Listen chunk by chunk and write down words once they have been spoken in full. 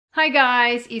Hi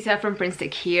guys, Isa from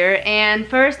PrintStick here, and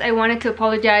first I wanted to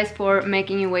apologize for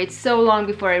making you wait so long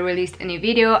before I released a new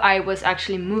video. I was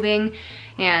actually moving,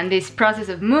 and this process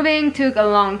of moving took a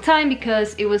long time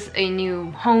because it was a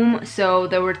new home, so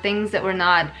there were things that were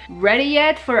not ready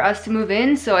yet for us to move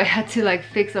in, so I had to like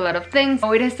fix a lot of things.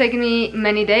 So it has taken me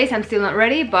many days. I'm still not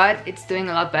ready, but it's doing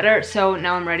a lot better, so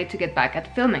now I'm ready to get back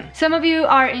at filming. Some of you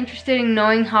are interested in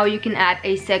knowing how you can add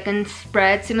a second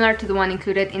spread similar to the one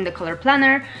included in the color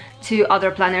planner to other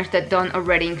planners that don't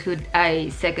already include a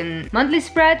second monthly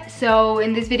spread. So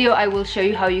in this video I will show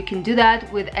you how you can do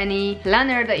that with any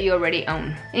planner that you already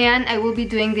own, and I will be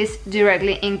doing this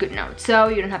directly in GoodNotes, so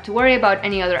you don't have to worry about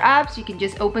any other apps. You can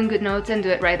just open GoodNotes and do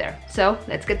it right there. So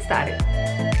let's get started.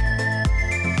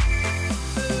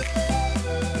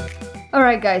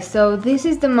 Alright guys, so this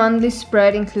is the monthly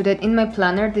spread included in my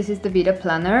planner. This is the Vita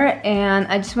planner, and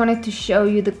I just wanted to show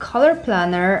you the color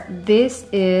planner. This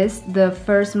is the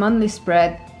first monthly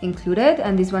spread included,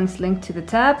 and this one's linked to the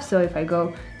tab. So if I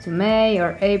go to May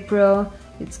or April,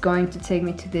 it's going to take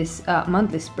me to this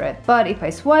monthly spread. But if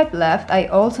I swipe left, I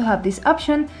also have this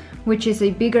option, which is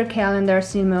a bigger calendar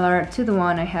similar to the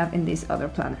one I have in this other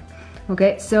planner.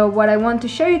 Okay, so what I want to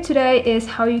show you today is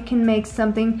how you can make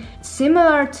something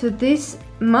similar to this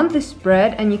monthly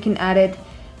spread, and you can add it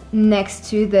next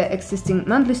to the existing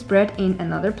monthly spread in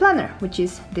another planner, which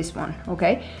is this one.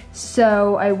 Okay,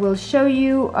 so I will show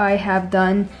you. I have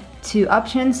done two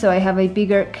options. So I have a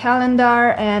bigger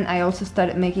calendar, and I also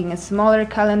started making a smaller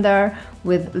calendar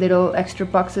with little extra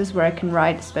boxes where I can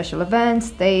write special events,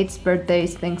 dates,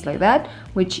 birthdays, things like that,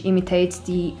 which imitates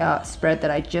the spread that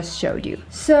I just showed you.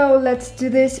 So let's do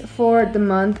this for the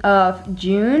month of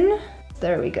June.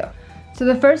 There we go. So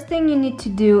the first thing you need to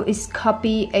do is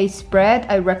copy a spread.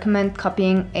 I recommend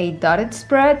copying a dotted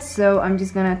spread. So I'm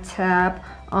just gonna tap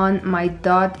on my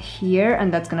dot here,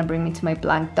 and that's gonna bring me to my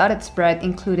blank dotted spread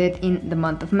included in the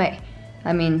month of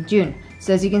June.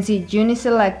 So as you can see, June is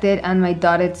selected and my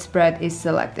dotted spread is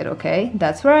selected. Okay,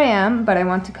 that's where I am, but I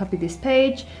want to copy this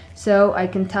page, so I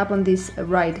can tap on this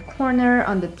right corner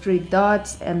on the three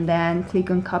dots and then click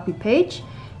on copy page,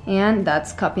 and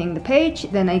that's copying the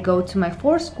page. Then I go to my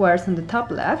four squares on the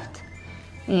top left,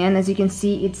 and as you can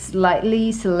see, it's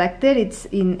slightly selected.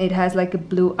 It has like a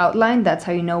blue outline. That's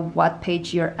how you know what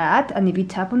page you're at. And if you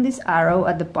tap on this arrow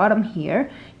at the bottom here,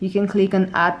 you can click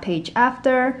on add page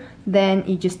after. Then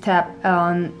you just tap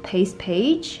on paste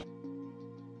page,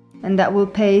 and that will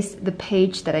paste the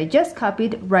page that I just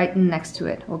copied right next to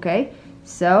it. Okay,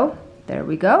 so there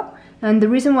we go. And the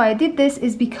reason why I did this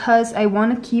is because I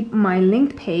want to keep my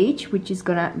link page, which is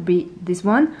gonna be this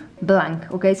one,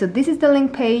 blank. Okay, so this is the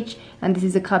link page, and this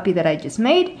is a copy that I just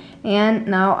made, and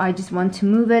now I just want to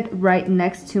move it right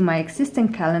next to my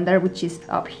existing calendar, which is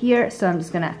up here. So I'm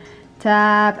just gonna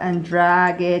tap and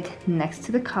drag it next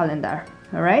to the calendar.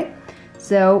 All right,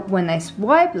 so when I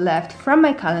swipe left from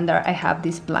my calendar, I have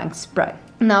this blank spread.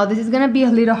 Now this is gonna be a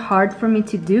little hard for me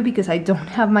to do because I don't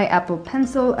have my Apple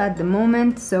Pencil at the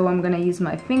moment, so I'm gonna use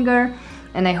my finger,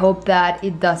 and I hope that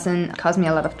it doesn't cause me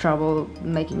a lot of trouble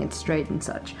making it straight and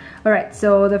such. Alright,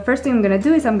 so the first thing I'm gonna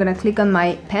do is I'm gonna click on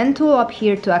my pen tool up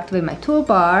here to activate my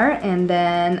toolbar, and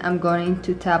then I'm going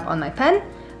to tap on my pen.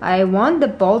 I want the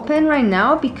ball pen right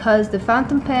now because the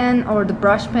fountain pen or the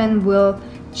brush pen will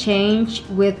change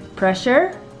with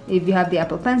pressure if you have the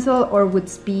Apple Pencil, or with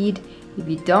speed if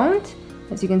you don't.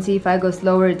 As you can see, if I go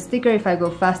slower, it's thicker. If I go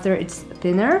faster, it's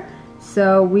thinner.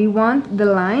 So we want the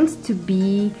lines to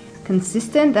be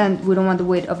consistent, and we don't want the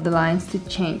weight of the lines to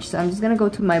change. So I'm just gonna go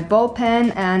to my ball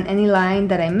pen, and any line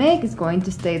that I make is going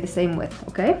to stay the same width.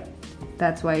 Okay,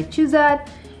 that's why I choose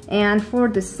that. And for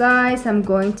the size, I'm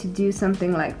going to do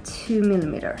something like 2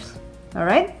 millimeters. All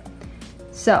right,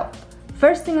 so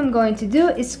first thing I'm going to do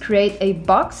is create a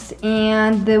box,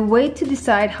 and the way to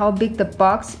decide how big the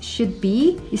box should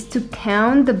be is to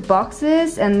count the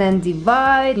boxes and then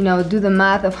divide, do the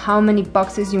math of how many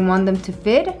boxes you want them to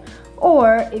fit.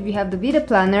 Or if you have the Vita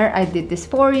planner, I did this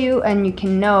for you, and you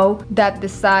can know that the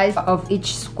size of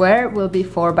each square will be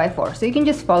 4 by 4. So you can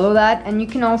just follow that, and you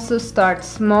can also start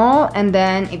small, and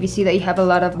then if you see that you have a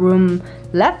lot of room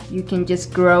left, you can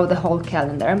just grow the whole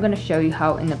calendar. I'm gonna show you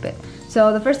how in a bit.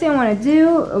 So the first thing I want to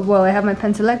do, well, I have my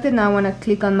pen selected. Now I want to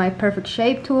click on my perfect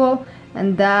shape tool,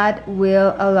 and that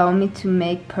will allow me to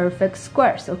make perfect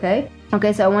squares. Okay,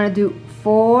 so I want to do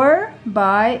 4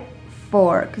 by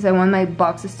 4 because I want my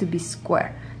boxes to be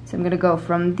square. So I'm gonna go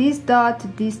from this dot to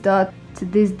this dot to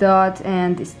this dot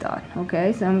and this dot.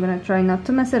 Okay, so I'm gonna try not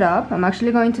to mess it up. I'm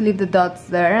actually going to leave the dots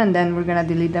there, and then we're gonna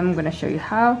delete them. I'm gonna show you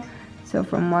how. So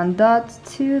from one dot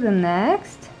to the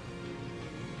next.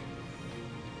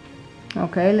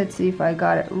 Okay, let's see if I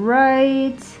got it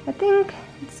right. I think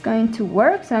it's going to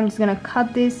work, so I'm just gonna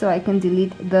cut this so I can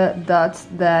delete the dots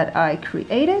that I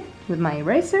created with my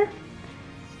eraser.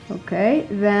 Okay,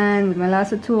 then with my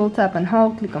lasso tool, tap and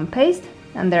hold, click on paste,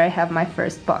 and there I have my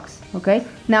first box. Okay,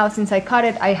 now since I cut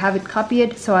it, I have it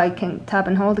copied, so I can tap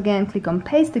and hold again, click on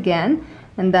paste again,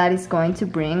 and that is going to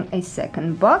bring a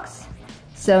second box.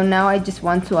 So now I just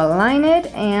want to align it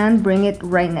and bring it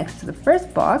right next to the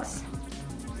first box,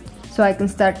 so I can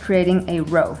start creating a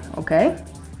row. Okay,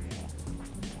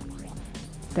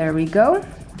 there we go.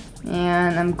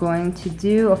 And I'm going to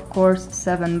do, of course,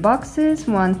 7 boxes,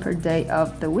 1 per day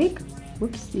of the week.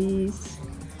 Whoopsies.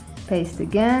 Paste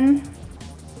again.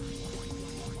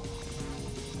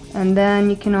 And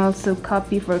then you can also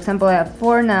copy, for example, I have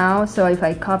 4 now, so if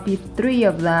I copy 3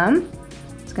 of them,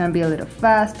 it's gonna be a little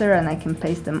faster and I can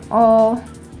paste them all,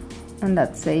 and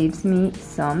that saves me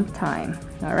some time.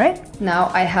 All right,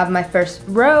 now I have my first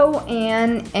row,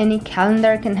 and any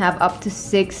calendar can have up to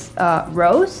 6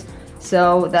 rows.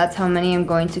 So that's how many I'm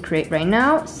going to create right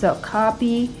now. So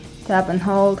copy, tap and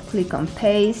hold, click on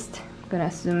paste. I'm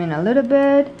gonna zoom in a little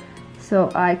bit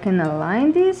so I can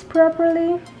align this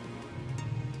properly.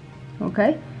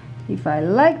 Okay, if I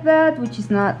like that, which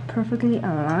is not perfectly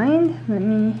aligned, let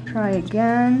me try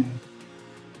again.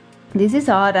 This is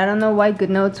odd, I don't know why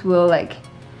GoodNotes will like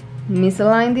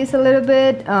misalign this a little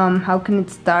bit. How can it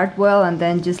start well and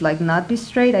then just like not be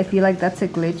straight? I feel like that's a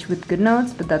glitch with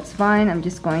GoodNotes, but that's fine. I'm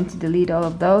just going to delete all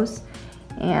of those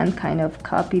and kind of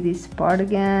copy this part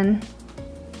again,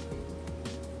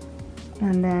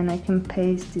 and then I can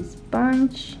paste this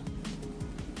bunch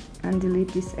and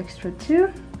delete this extra 2.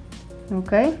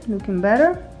 Okay, looking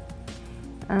better.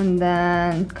 And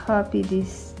then copy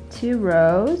these 2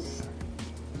 rows.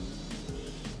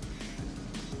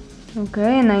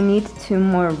 Okay, and I need 2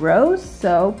 more rows,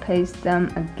 so paste them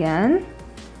again.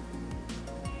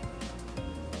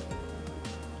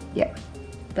 Yeah,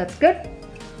 that's good.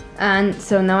 And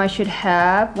so now I should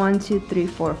have 1, 2, 3,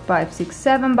 4, 5, 6,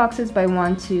 7 boxes by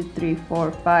 1, 2, 3,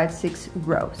 4, 5, 6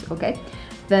 rows. Okay,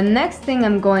 the next thing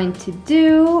I'm going to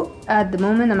do at the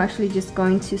moment, I'm actually just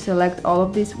going to select all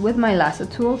of these with my lasso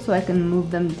tool so I can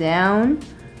move them down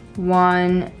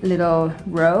 1 little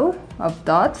row of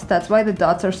dots. That's why the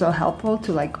dots are so helpful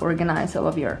to like organize all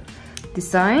of your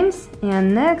designs.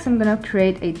 And next I'm gonna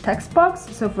create a text box.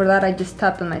 So for that I just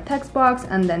tapped on my text box,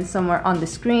 and then somewhere on the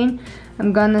screen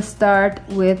I'm gonna start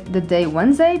with the day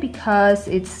Wednesday because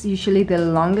it's usually the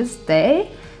longest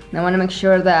day. And I want to make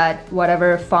sure that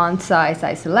whatever font size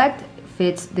I select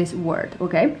fits this word.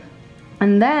 Okay,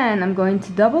 and then I'm going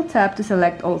to double tap to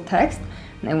select all text.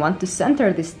 And I want to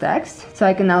center this text so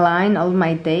I can align all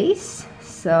my days.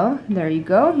 So there you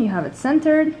go, you have it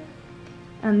centered.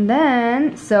 And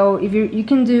then, so if you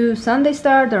can do Sunday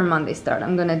start or Monday start.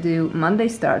 I'm gonna do Monday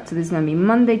start. So this is gonna be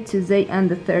Monday, Tuesday, and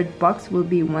the 3rd box will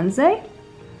be Wednesday.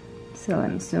 So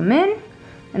let me zoom in.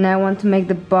 And I want to make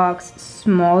the box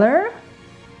smaller.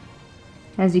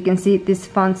 As you can see, this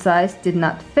font size did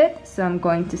not fit. So I'm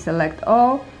going to select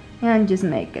all and just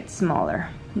make it smaller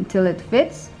until it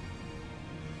fits.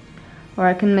 Or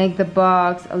I can make the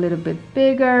box a little bit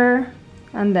bigger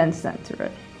and then center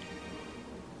it.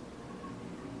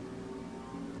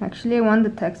 Actually, I want the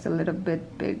text a little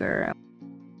bit bigger.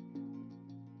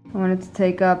 I want it to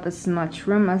take up as much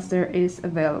room as there is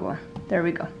available. There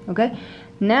we go. Okay,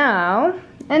 now,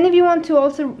 and if you want to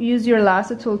also use your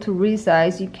lasso tool to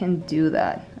resize, you can do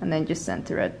that and then just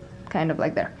center it kind of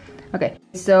like there. Okay,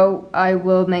 so I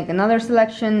will make another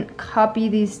selection, copy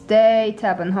this day,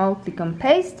 tap and hold, click on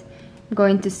paste. I'm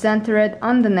going to center it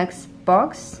on the next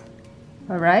box.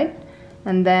 All right,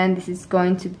 and then this is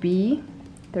going to be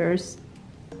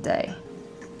Thursday.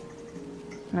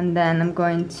 And then I'm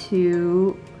going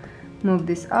to move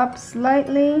this up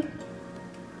slightly,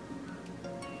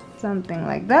 something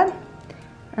like that.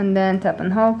 And then tap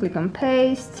and hold, click on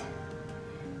paste.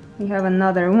 We have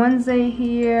another Wednesday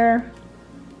here.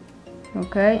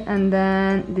 Okay, and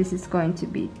then this is going to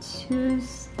be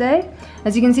Tuesday.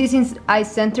 As you can see, since I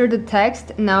centered the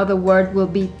text, now the word will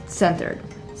be centered.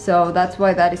 So that's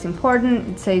why that is important.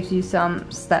 It saves you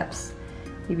some steps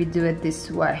if you do it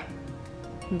this way.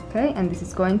 Okay, and this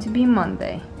is going to be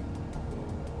Monday.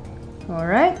 All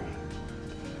right,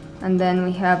 and then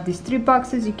we have these 3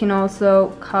 boxes. You can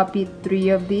also copy 3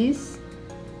 of these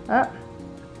up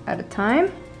at a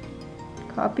time.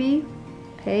 Copy,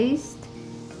 paste,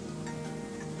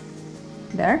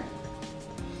 there,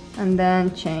 and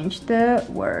then change the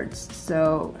words.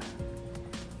 So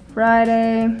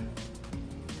Friday,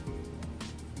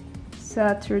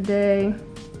 Saturday,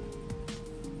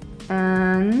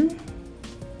 and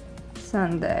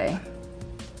Sunday.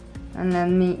 And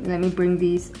then let me bring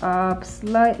these up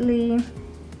slightly.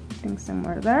 I think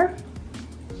somewhere there.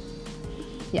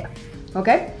 Yeah,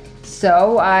 okay.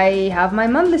 So I have my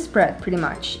monthly spread pretty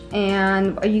much.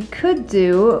 And what you could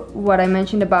do, what I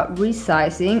mentioned about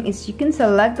resizing, is you can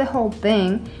select the whole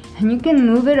thing and you can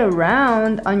move it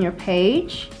around on your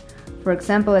page. For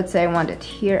example, let's say I want it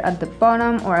here at the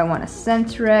bottom, or I want to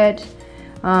center it.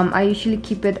 I usually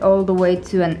keep it all the way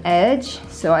to an edge,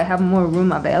 so I have more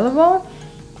room available.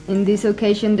 In this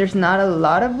occasion, there's not a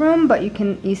lot of room, but you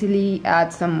can easily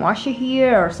add some washi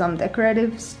here or some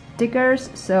decorative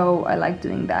stickers, so I like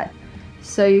doing that.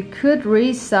 So you could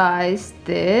resize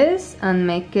this and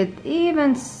make it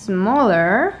even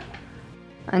smaller.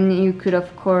 And you could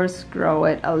of course grow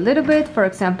it a little bit. For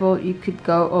example, you could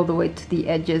go all the way to the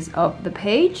edges of the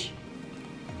page.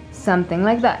 Something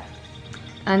like that.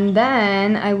 And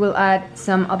then I will add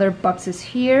some other boxes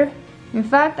here. In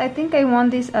fact, I think I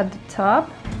want this at the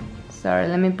top. Sorry,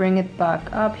 let me bring it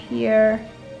back up here.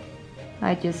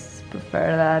 I just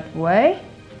prefer that way,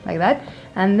 like that.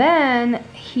 And then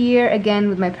here again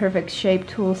with my perfect shape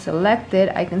tool selected,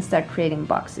 I can start creating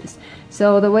boxes.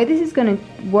 So the way this is gonna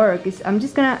work is I'm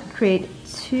just gonna create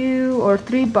 2 or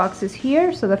 3 boxes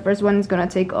here. So the first one is gonna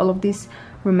take all of these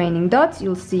remaining dots,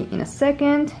 you'll see in a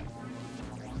second.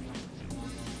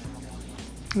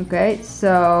 Okay,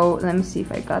 so let me see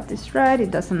if I got this right.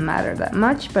 It doesn't matter that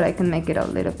much, but I can make it a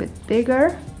little bit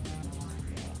bigger.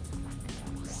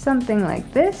 Something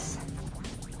like this.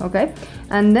 Okay,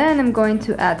 and then I'm going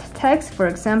to add text, for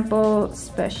example,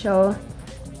 special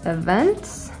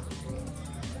events.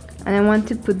 And I want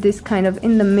to put this kind of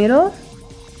in the middle.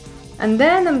 And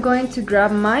then I'm going to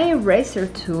grab my eraser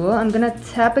tool. I'm gonna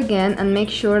tap again and make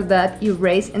sure that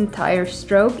erase entire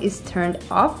stroke is turned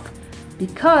off.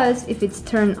 Because if it's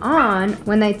turned on,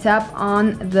 when I tap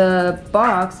on the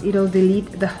box, it'll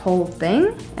delete the whole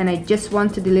thing. And I just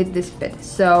want to delete this bit.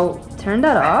 So turn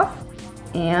that off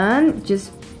and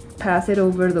just pass it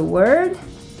over the word.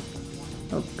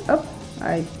 Oh,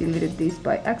 I deleted this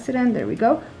by accident. There we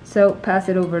go. So pass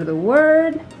it over the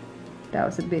word. That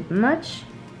was a bit much.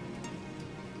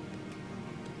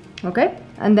 Okay,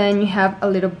 and then you have a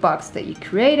little box that you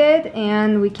created,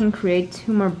 and we can create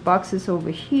 2 more boxes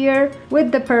over here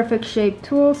with the perfect shape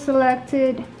tool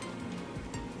selected.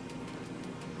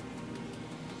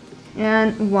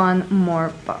 And 1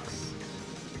 more box.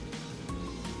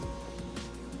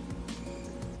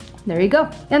 There you go.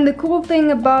 And the cool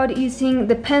thing about using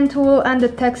the pen tool and the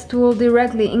text tool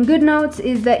directly in GoodNotes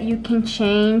is that you can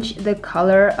change the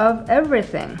color of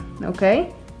everything,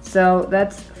 okay? So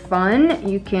that's fun.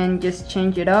 You can just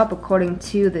change it up according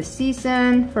to the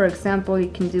season. For example, you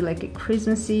can do like a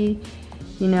Christmassy,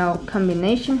 you know,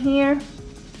 combination here.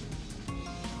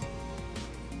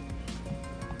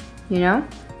 You know?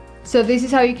 So this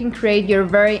is how you can create your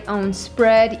very own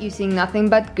spread using nothing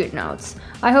but GoodNotes.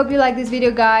 I hope you liked this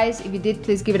video, guys. If you did,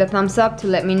 please give it a thumbs up to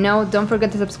let me know. Don't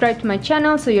forget to subscribe to my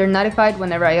channel so you're notified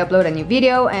whenever I upload a new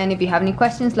video. And if you have any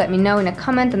questions, let me know in a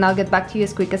comment and I'll get back to you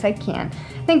as quick as I can.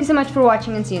 Thank you so much for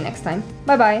watching and see you next time.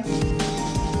 Bye bye.